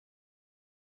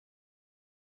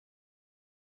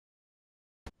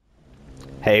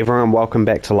Hey everyone, welcome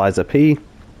back to Liza P.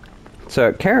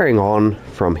 So carrying on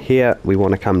from here, we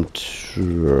want to come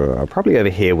to... probably over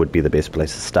here would be the best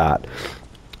place to start.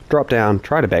 Drop down,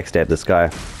 try to backstab this guy.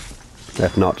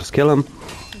 If not, just kill him.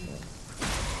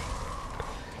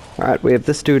 Alright, we have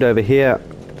this dude over here.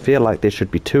 Feel like there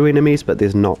should be two enemies, but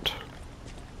there's not.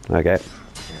 Okay.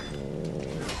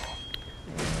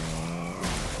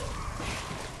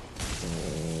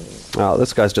 Oh,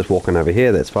 this guy's just walking over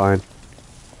here, that's fine.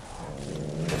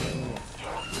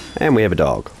 And we have a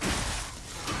dog.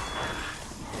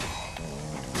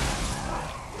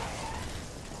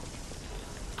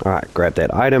 Alright, grab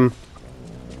that item.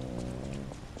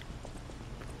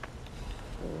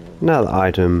 Another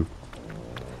item.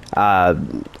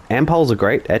 Ampoles are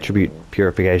great. Attribute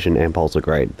purification ampoles are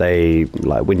great. They,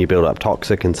 like, when you build up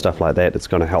toxic and stuff like that, it's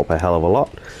going to help a hell of a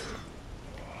lot.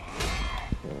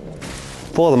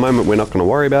 For the moment, we're not going to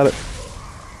worry about it.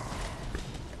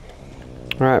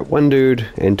 Alright, one dude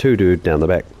and two dude down the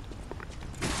back.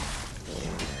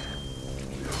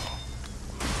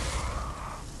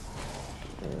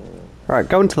 Alright,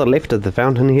 going to the left of the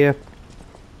fountain here.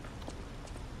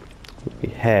 We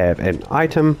have an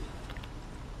item.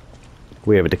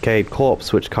 We have a decayed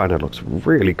corpse, which kind of looks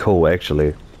really cool,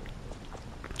 actually.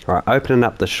 Alright, opening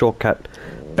up the shortcut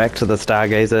back to the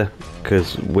Stargazer,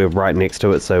 because we're right next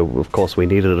to it, so of course we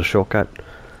needed a shortcut.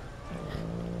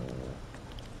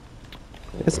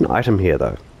 There's an item here,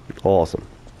 though. Awesome.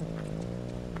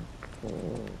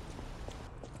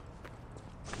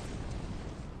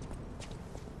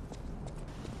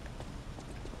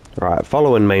 Alright,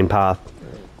 following main path.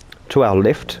 To our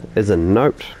left is a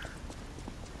note.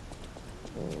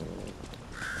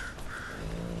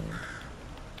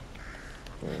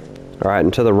 Alright,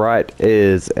 and to the right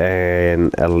is an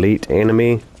elite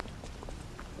enemy.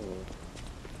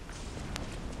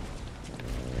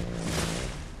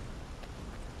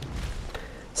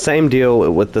 Same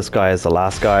deal with this guy as the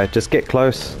last guy. Just get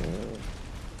close.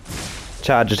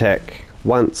 Charge attack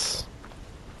once.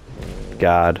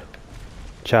 Guard.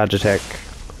 Charge attack.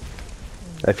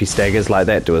 If he staggers like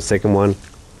that, do a second one.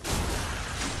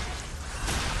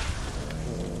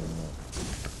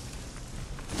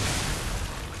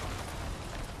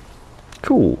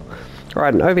 Cool.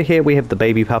 Alright, and over here we have the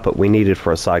baby puppet we needed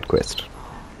for a side quest.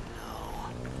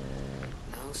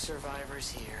 No survivors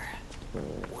here.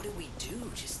 What do we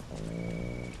do? Just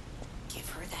give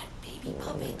her that baby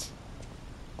puppet?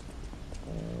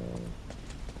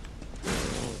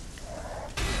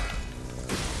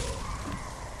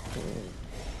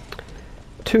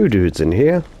 Two dudes in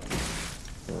here.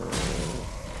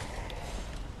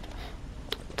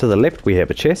 To the left we have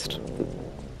a chest.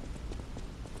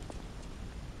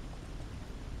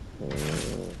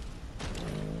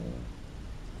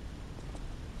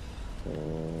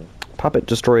 Puppet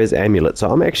destroyer's amulet. So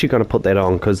I'm actually going to put that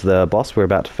on because the boss we're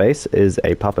about to face is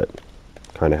a puppet.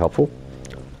 Kind of helpful.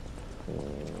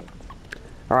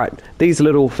 Alright, these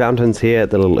little fountains here,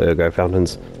 the little ergo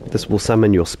fountains, this will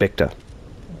summon your spectre.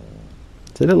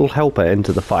 It's a little helper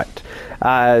into the fight.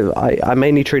 I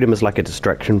mainly treat them as like a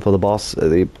distraction for the boss.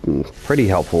 They're pretty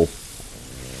helpful.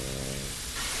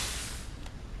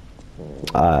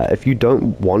 If you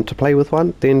don't want to play with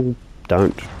one, then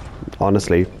don't.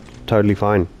 Honestly, totally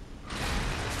fine.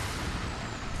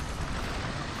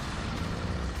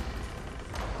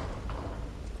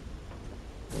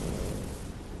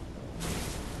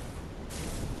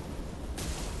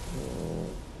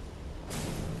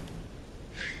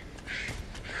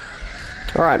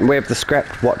 Alright, and we have the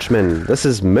scrapped Watchman. This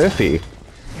is Murphy.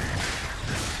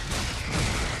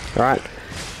 Alright.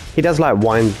 He does like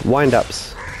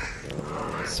wind-ups.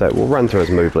 So we'll run through his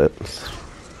movelets.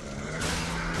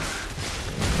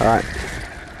 Alright.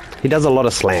 He does a lot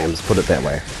of slams, put it that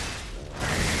way.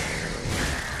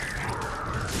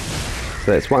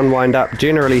 So that's one wind-up.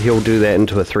 Generally he'll do that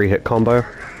into a 3-hit combo.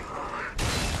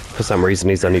 For some reason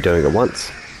he's only doing it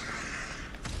once.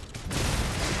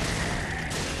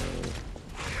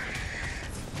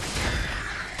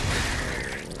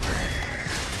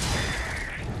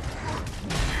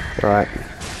 Right.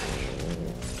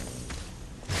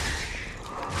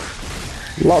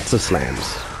 Lots of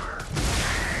slams.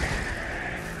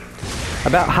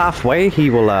 About halfway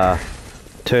he will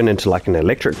turn into like an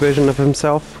electric version of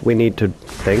himself. We need to...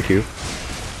 Thank you.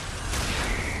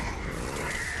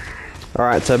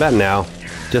 Alright, so about now.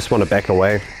 Just want to back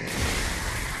away.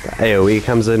 The AoE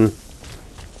comes in.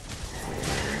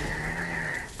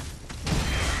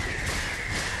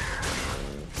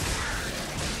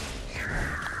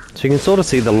 So you can sort of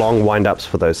see the long wind-ups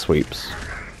for those sweeps.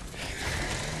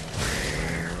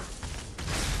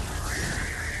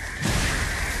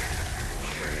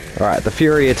 Alright, the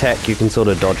Fury attack you can sort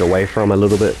of dodge away from a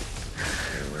little bit.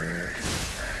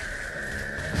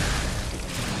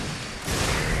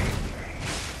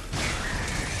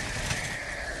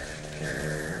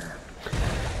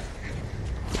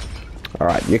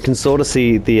 Alright, you can sort of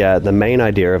see the main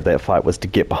idea of that fight was to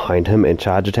get behind him and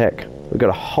charge attack. We've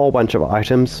got a whole bunch of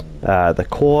items. The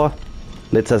core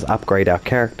lets us upgrade our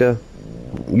character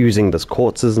using this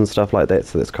quartzes and stuff like that,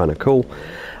 so that's kind of cool.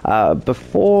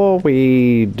 Before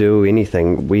we do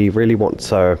anything, we really want,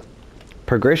 so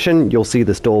progression, you'll see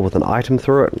this door with an item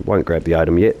through it. Won't grab the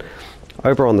item yet.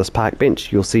 Over on this park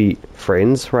bench, you'll see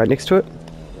friends right next to it.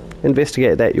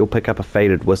 Investigate that, you'll pick up a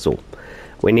faded whistle.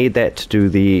 We need that to do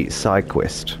the side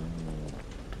quest.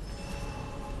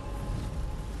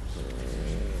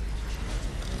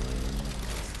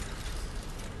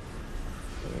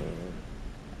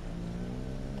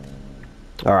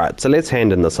 Alright, so let's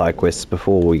hand in the side quests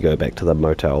before we go back to the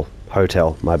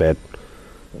hotel, my bad.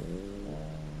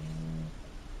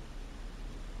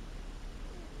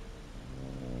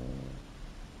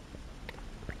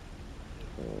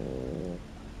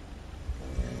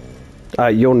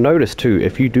 You'll notice too,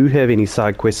 if you do have any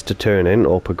side quests to turn in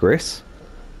or progress,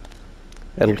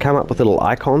 it'll come up with little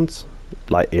icons,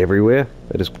 like everywhere.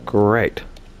 It is great.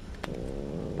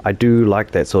 I do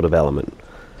like that sort of element.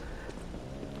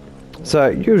 So,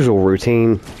 usual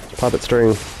routine, puppet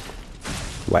string,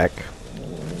 whack.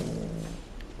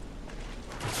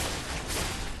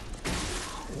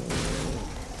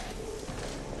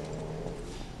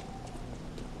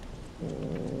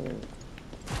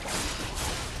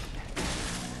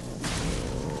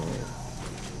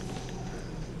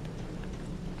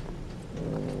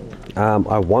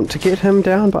 I want to get him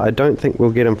down, but I don't think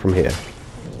we'll get him from here.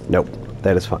 Nope,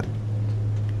 that is fine.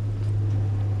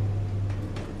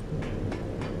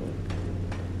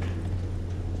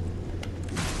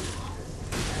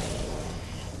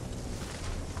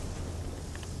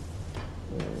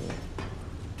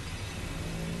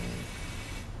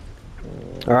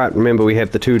 Alright, remember we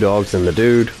have the 2 dogs and the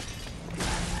dude.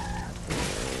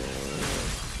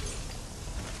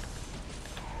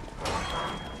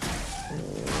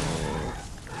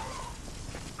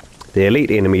 The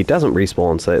elite enemy doesn't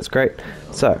respawn, so that's great.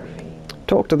 So,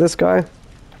 talk to this guy.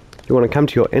 You want to come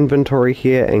to your inventory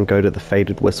here and go to the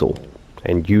faded whistle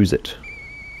and use it.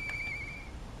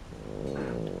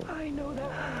 I know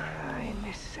that guy in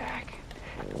this sack.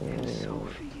 And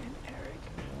Sophie and Eric.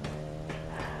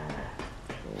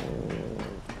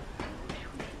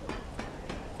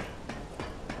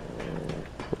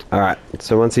 Alright,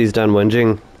 so once he's done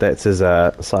whinging, that's his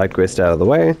side quest out of the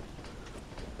way.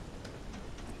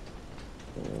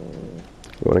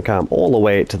 You want to come all the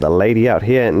way to the lady out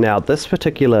here. Now, this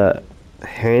particular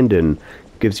hand-in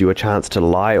gives you a chance to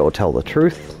lie or tell the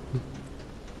truth.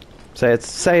 Say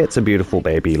it's a beautiful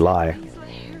baby, lie.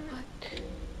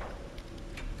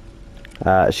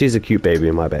 She's a cute baby,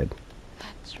 my bad.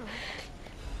 That's right.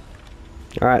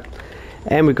 Alright,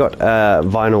 and we've got a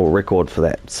vinyl record for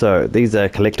that. So these are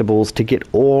collectibles. To get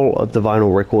all of the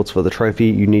vinyl records for the trophy,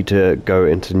 you need to go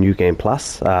into New Game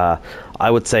Plus. I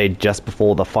would say just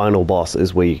before the final boss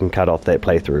is where you can cut off that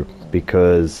playthrough,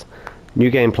 because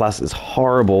New Game Plus is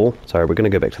horrible. Sorry, we're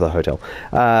going to go back to the hotel.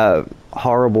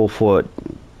 Horrible for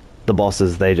the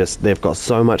bosses. They've got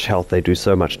so much health, they do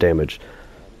so much damage.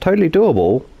 Totally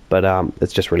doable, but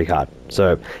it's just really hard.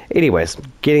 So anyways,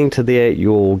 getting to there,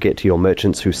 you'll get to your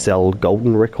merchants who sell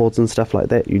golden records and stuff like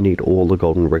that. You need all the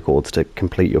golden records to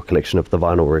complete your collection of the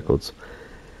vinyl records.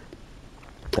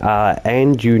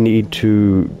 And you need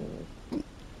to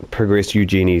progress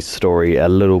Eugenie's story a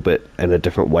little bit in a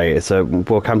different way. So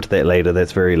we'll come to that later.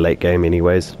 That's very late game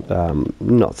anyways.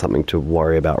 Not something to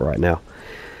worry about right now.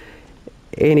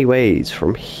 Anyways,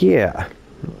 from here,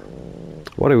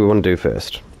 what do we want to do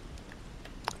first?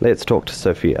 Let's talk to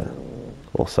Sophia.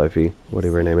 Or Sophie,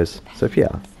 whatever her name is.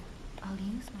 Sophia. I'll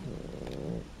use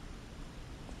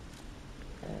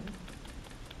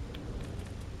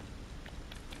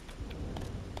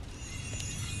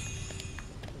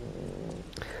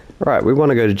Right, we want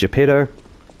to go to Geppetto.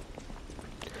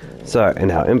 So,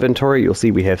 in our inventory, you'll see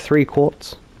we have 3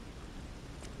 quartz.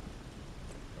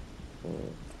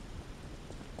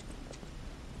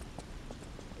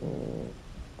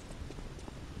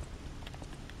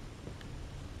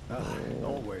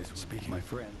 Always speak, my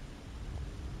friend.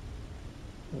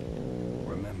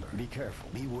 Remember, be careful,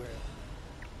 beware.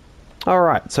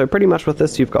 Alright, so pretty much with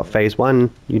this, you've got phase 1.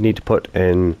 You need to put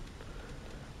in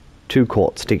 2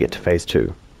 quartz to get to phase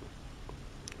 2.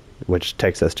 Which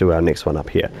takes us to our next one up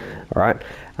here. Alright.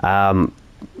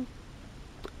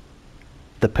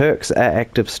 The perks are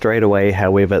active straight away,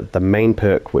 however the main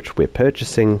perk which we're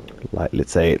purchasing, like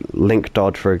let's say Link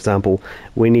Dodge for example,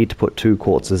 we need to put 2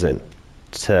 quartzes in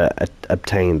to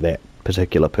obtain that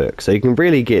particular perk. So you can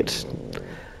really get,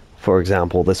 for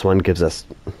example, this one gives us,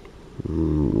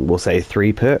 we'll say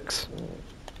 3 perks.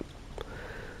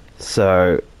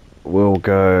 So we'll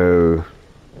go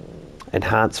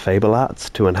enhance Fable Arts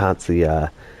to enhance the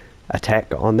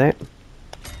attack on that.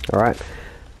 Alright,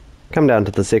 come down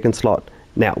to the second slot.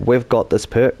 Now we've got this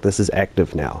perk, this is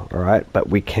active now, alright, but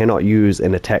we cannot use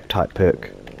an attack type perk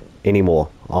anymore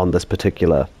on this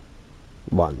particular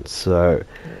one. So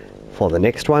for the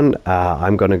next one,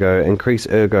 I'm going to go increase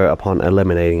ergo upon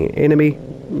eliminating an enemy.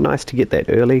 Nice to get that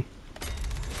early.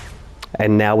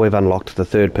 And now we've unlocked the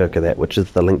third perk of that, which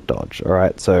is the Link Dodge.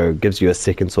 Alright, so it gives you a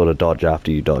second sort of dodge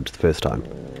after you dodge the first time.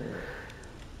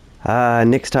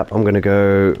 Next up, I'm going to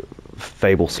go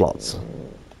Fable slots.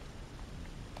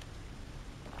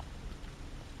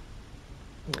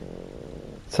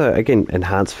 So again,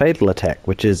 enhance fatal attack,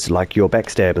 which is like your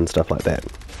backstab and stuff like that.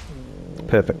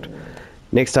 Perfect.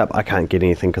 Next up, I can't get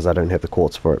anything because I don't have the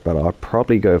quartz for it, but I'll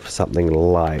probably go for something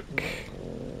like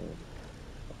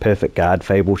Perfect Guard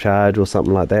Fable Charge or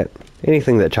something like that.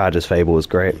 Anything that charges Fable is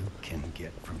great. Can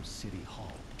get from City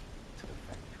Hall to the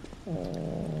factory.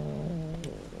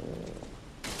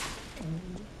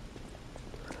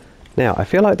 Now, I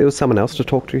feel like there was someone else to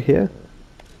talk to here.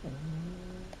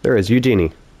 There is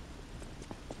Eugenie.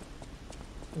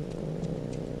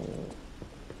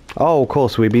 Oh, of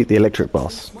course, we beat the electric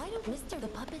boss.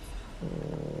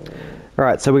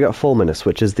 Alright, so we got Fulminus,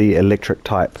 which is the electric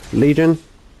type Legion.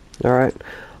 Alright,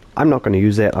 I'm not going to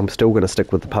use that, I'm still going to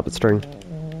stick with the puppet string.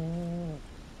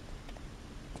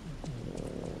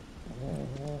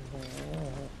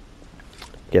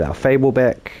 Get our Fable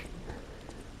back.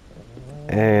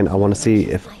 And I want to see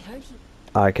if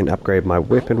I can upgrade my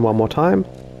weapon one more time.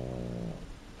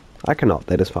 I cannot,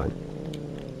 that is fine.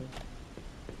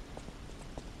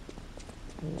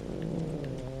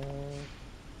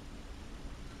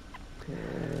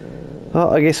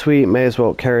 Well, I guess we may as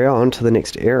well carry on to the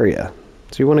next area.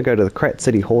 So you want to go to the Krat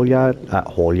City Courtyard.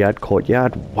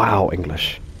 Wow,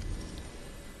 English.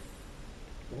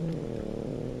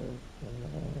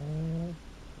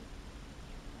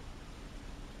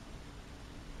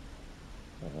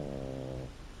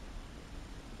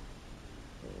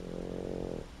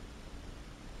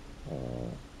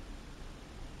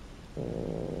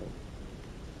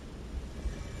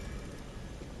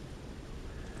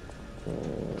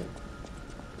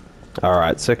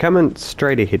 Alright, so coming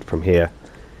straight ahead from here.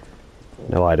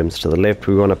 No items to the left.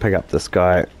 We want to pick up this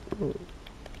guy.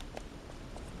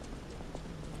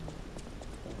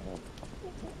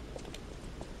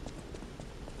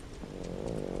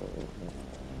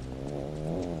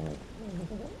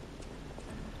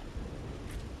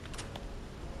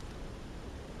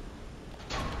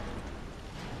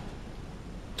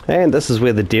 And this is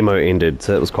where the demo ended,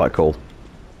 so it was quite cool.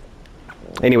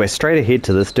 Anyway, straight ahead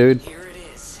to this dude. Here it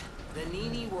is. The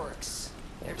Nini Works.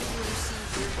 Everything you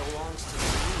see here belongs to the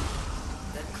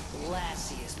Nini. The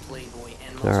classiest playboy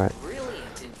and most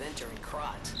brilliant inventor in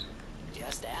Krat.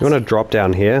 Just ask You want to him. drop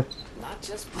down here? Not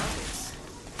just puppets.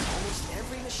 Almost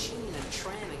every machine and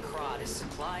tram in Krat is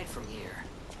supplied from here.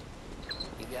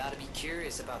 You gotta be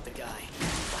curious about the guy.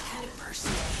 What kind of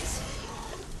person is he?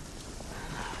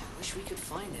 I wish we could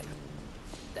find him.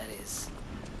 That is,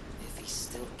 if he's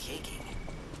still kicking.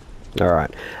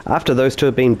 Alright, after those two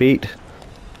have been beat,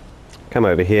 come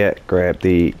over here, grab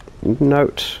the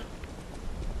note,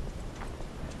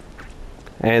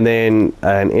 and then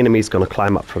an enemy's going to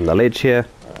climb up from the ledge here.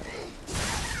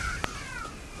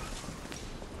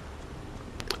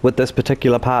 With this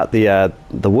particular part, the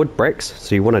wood breaks,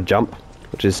 so you want to jump,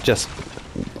 which is just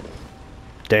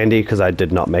dandy because I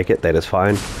did not make it, that is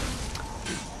fine.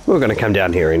 We're going to come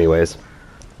down here anyways.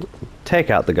 Take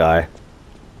out the guy.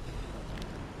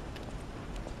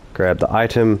 Grab the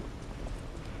item.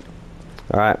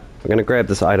 Alright, we're going to grab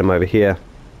this item over here.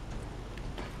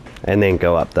 And then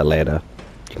go up the ladder.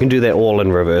 You can do that all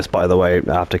in reverse, by the way,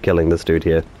 after killing this dude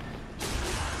here.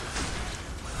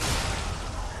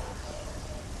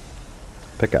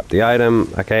 Pick up the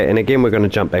item. Okay, and again we're going to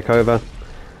jump back over.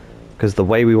 Because the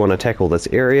way we want to tackle this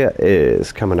area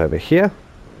is coming over here.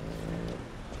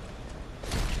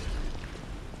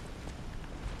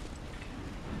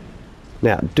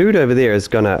 Now, dude over there is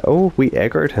gonna... Oh, we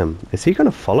aggroed him. Is he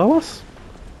gonna follow us?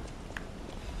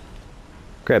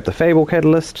 Grab the Fable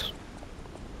Catalyst.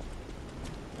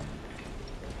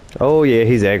 Oh yeah,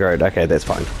 he's aggroed. Okay, that's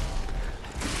fine.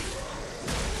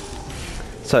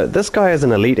 So, this guy is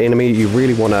an elite enemy. You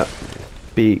really want to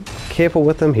be careful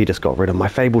with him. He just got rid of my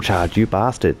Fable charge, you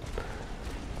bastard.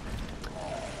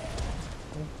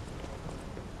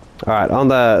 Alright, on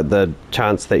the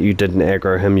chance that you didn't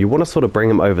aggro him, you want to sort of bring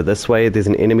him over this way. There's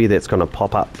an enemy that's going to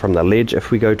pop up from the ledge if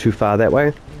we go too far that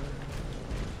way.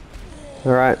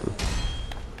 Alright.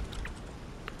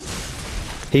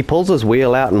 He pulls his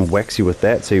wheel out and whacks you with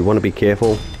that, so you want to be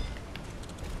careful.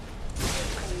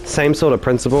 Same sort of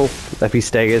principle. If he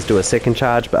staggers, do a second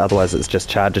charge, but otherwise it's just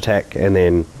charge attack and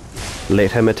then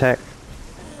let him attack.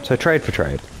 So trade for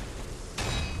trade.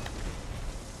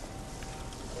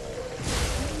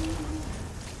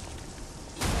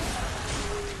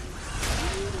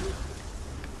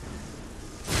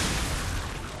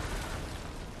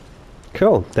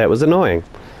 Cool, that was annoying.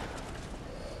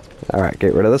 Alright,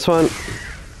 get rid of this one.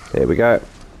 There we go.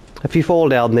 If you fall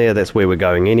down there, that's where we're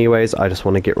going anyways. I just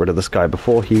want to get rid of this guy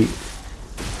before he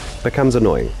becomes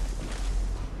annoying.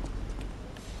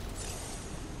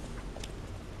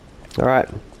 Alright,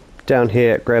 down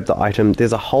here, grab the item.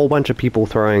 There's a whole bunch of people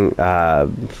throwing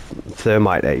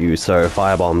thermite at you, so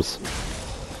firebombs.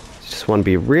 Just want to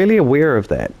be really aware of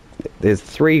that. There's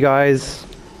 3 guys,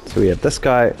 so we have this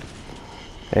guy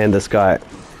and this guy.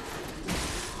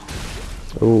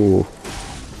 Ooh.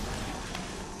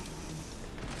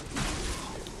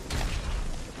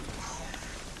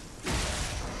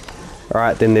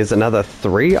 Alright, then there's another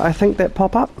 3, I think, that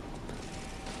pop up.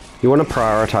 You want to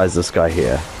prioritize this guy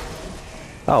here.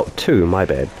 Oh, 2, my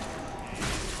bad.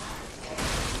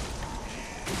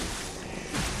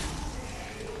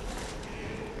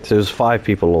 So there's 5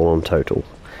 people all in total.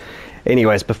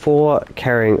 Anyways, before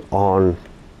carrying on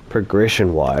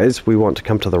progression-wise, we want to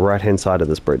come to the right-hand side of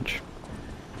this bridge.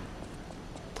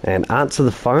 And answer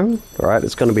the phone. Alright,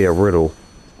 it's going to be a riddle.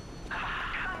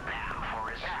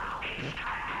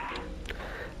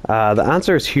 The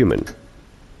answer is human.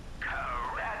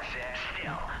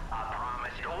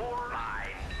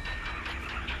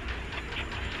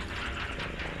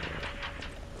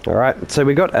 Alright, so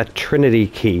we got a Trinity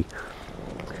key.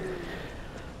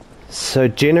 So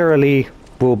generally,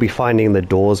 we'll be finding the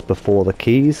doors before the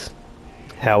keys.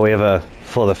 However,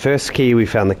 for the first key, we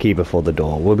found the key before the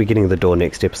door. We'll be getting the door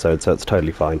next episode, so it's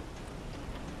totally fine.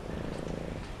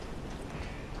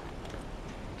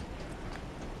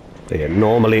 But yeah,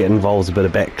 normally it involves a bit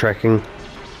of backtracking.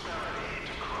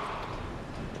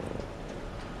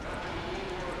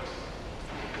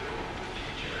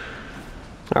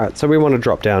 Alright, so we want to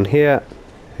drop down here,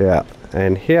 here,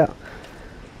 and here.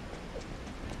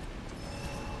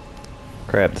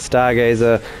 Grab the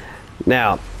Stargazer.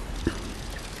 Now,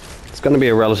 it's going to be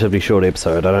a relatively short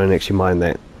episode, I don't actually mind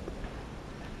that.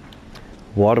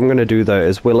 What I'm going to do though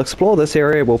is we'll explore this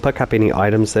area, we'll pick up any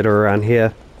items that are around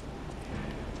here.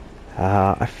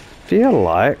 I feel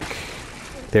like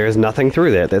there is nothing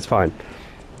through there, that's fine.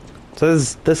 So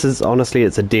this is honestly,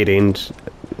 it's a dead end.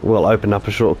 We'll open up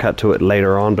a shortcut to it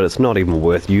later on, but it's not even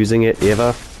worth using it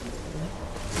ever.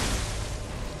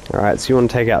 Alright, so you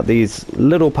want to take out these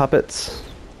little puppets,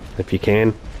 if you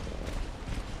can.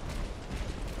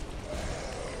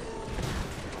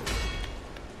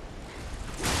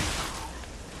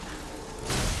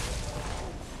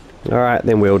 Alright,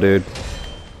 then wheel dude.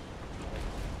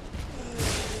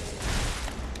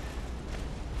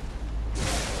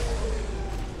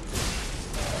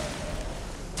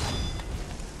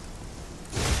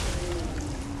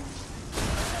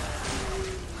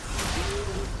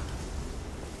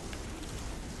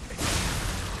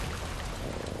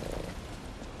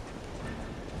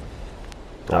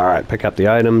 Alright, pick up the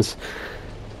items.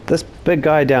 This big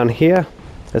guy down here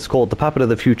is called the Puppet of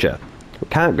the Future. You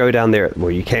can't go down there,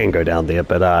 well you can go down there,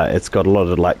 but it's got a lot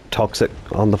of like toxic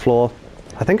on the floor.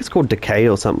 I think it's called decay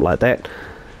or something like that.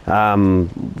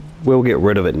 We'll get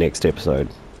rid of it next episode.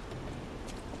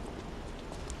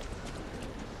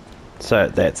 So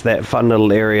that's that fun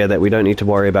little area that we don't need to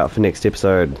worry about for next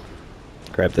episode.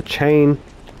 Grab the chain.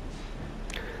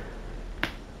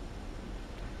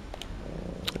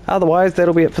 Otherwise,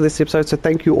 that'll be it for this episode, so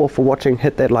thank you all for watching.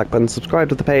 Hit that like button, subscribe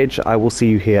to the page. I will see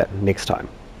you here next time.